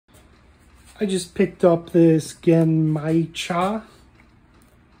I just picked up this Genmaicha,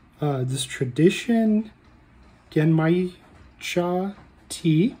 this tradition Genmaicha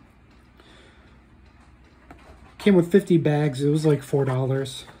tea. Came with 50 bags. It was like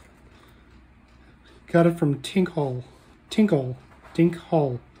 $4. Got it from Tink Hall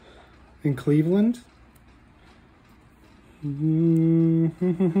in Cleveland.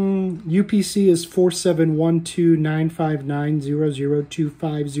 UPC is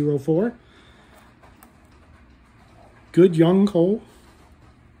 4712-959-002504. Good Young Ho.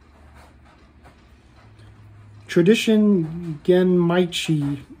 Tradition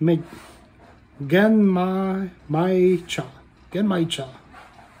Genmaicha.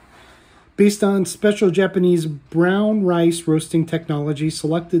 Based on special Japanese brown rice roasting technology,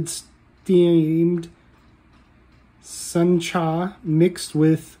 selected steamed Sencha mixed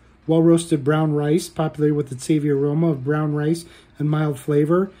with well-roasted brown rice, popular with its savory aroma of brown rice and mild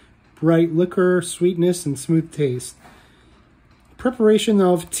flavor, bright liquor, sweetness, and smooth taste. Preparation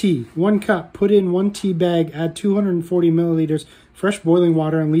of tea. 1 cup. Put in 1 tea bag. Add 240 milliliters fresh boiling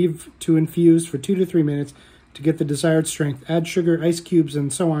water and leave to infuse for 2 to 3 minutes to get the desired strength. Add sugar, ice cubes,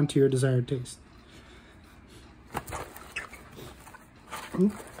 and so on to your desired taste.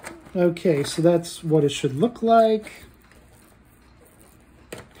 Okay, so that's what it should look like.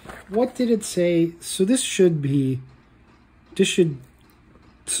 What did it say? So this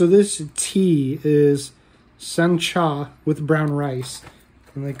tea is Sencha with brown rice,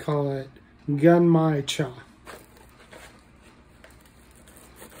 and they call it Genmaicha.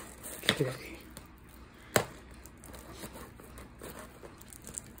 Okay.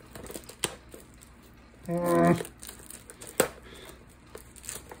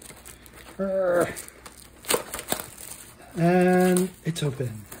 And it's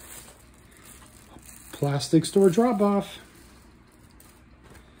open. Plastic store drop-off.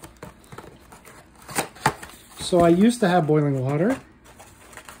 So I used to have boiling water.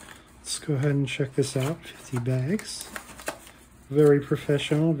 Let's go ahead and check this out. 50 bags. Very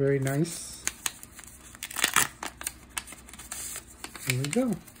professional, very nice. There we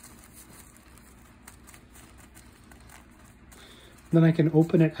go. Then I can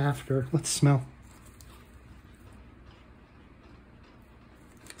open it after. Let's smell.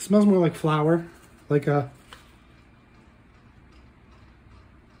 It smells more like flour, like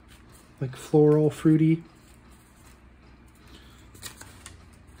floral, fruity.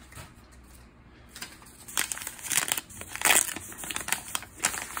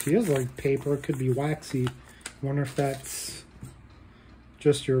 Feels like paper. It could be waxy. I wonder if that's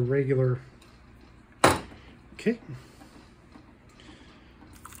just your regular. Okay.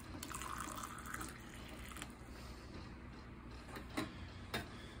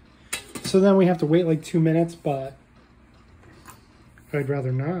 So then we have to wait like 2 minutes, but I'd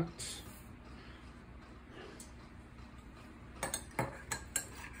rather not.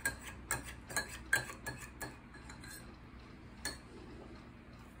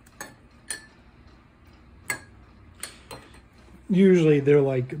 Usually they're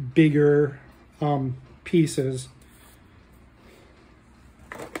like bigger pieces.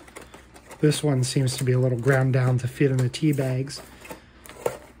 This one seems to be a little ground down to fit in the tea bags.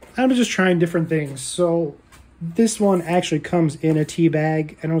 I'm just trying different things. So this one actually comes in a tea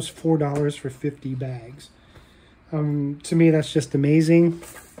bag, and it was $4 for 50 bags. To me, that's just amazing.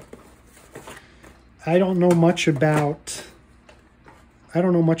 I don't know much about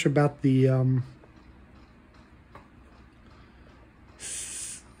the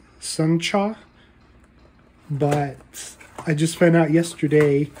Sencha, but I just found out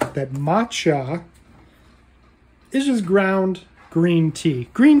yesterday that matcha is just ground green tea.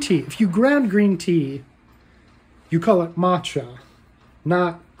 Green tea. If you ground green tea, you call it matcha,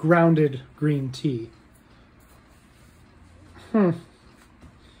 not grounded green tea.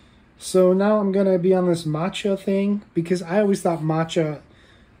 So now I'm going to be on this matcha thing, because I always thought matcha,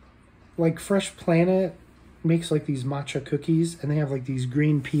 like Fresh Planet makes like these matcha cookies, and they have like these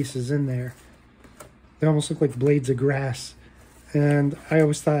green pieces in there. They almost look like blades of grass. And I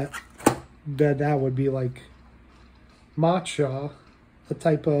always thought that that would be like matcha, a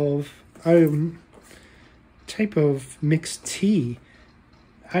type of mixed tea.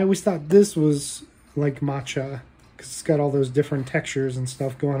 I always thought this was like matcha, because it's got all those different textures and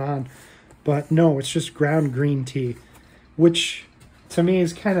stuff going on. But no, it's just ground green tea, which to me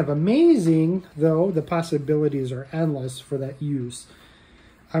is kind of amazing, though. The possibilities are endless for that use.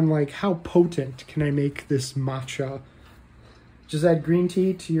 I'm like, how potent can I make this matcha? Just add green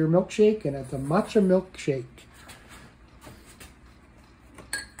tea to your milkshake, and it's a matcha milkshake.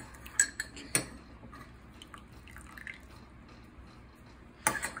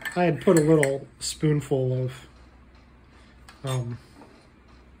 I had put a little spoonful of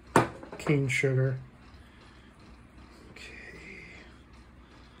cane sugar. Okay,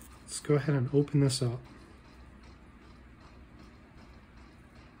 let's go ahead and open this up.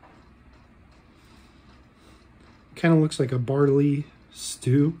 Kind of looks like a barley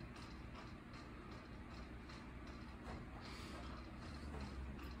stew.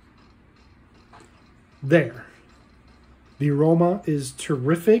 There. The aroma is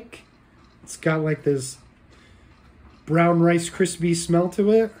terrific. It's got like this brown Rice Krispie smell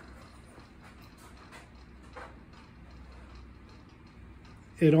to it.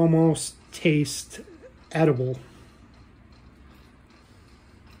 It almost tastes edible.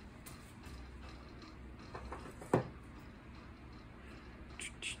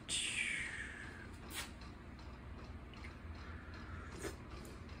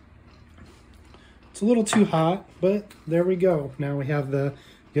 It's a little too hot, but there we go. Now we have the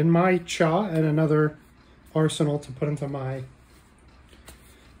Genmaicha and another arsenal to put into my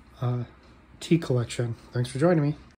tea collection. Thanks for joining me.